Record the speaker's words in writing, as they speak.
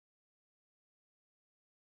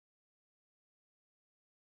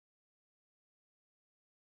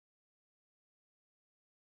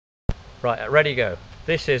Right, ready, go.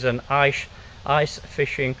 This is an ice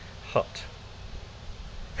fishing hut.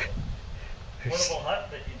 Portable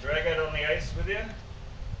hut that you drag out on the ice with you.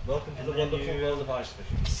 Welcome to the wonderful world of ice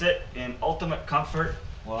fishing. Sit in ultimate comfort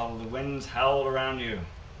while the winds howl around you.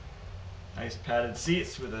 Nice padded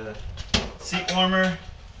seats with a seat warmer.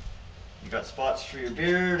 You got spots for your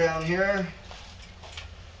beer down here.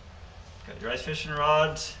 Got your ice fishing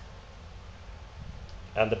rods.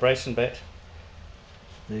 And the bracing bit.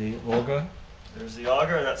 The auger. There's the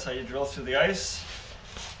auger, that's how you drill through the ice.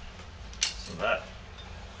 So that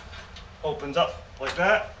opens up like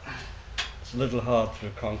that. It's a little hard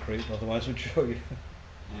through concrete, otherwise we'd show you.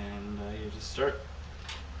 And you just start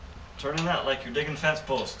turning that like you're digging fence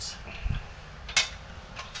posts.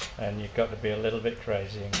 And you've got to be a little bit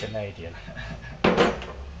crazy and Canadian.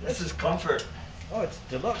 This is comfort. Oh, it's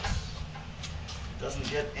deluxe. It doesn't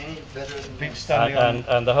get any better than Big this. standing on.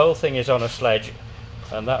 And the whole thing is on a sledge,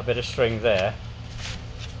 and that bit of string there.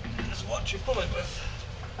 That's what you pull it with.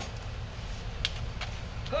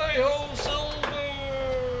 Hey ho, Silver!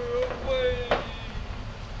 Away!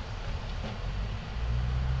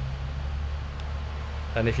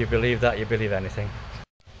 And if you believe that, you believe anything.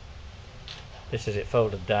 This is it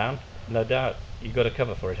folded down. No doubt you've got a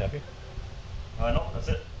cover for it, have you? I know, that's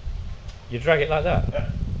it. You drag it like that? Yeah.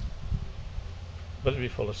 But it'll be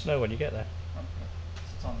full of snow when you get there.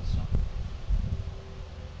 It's on the snow.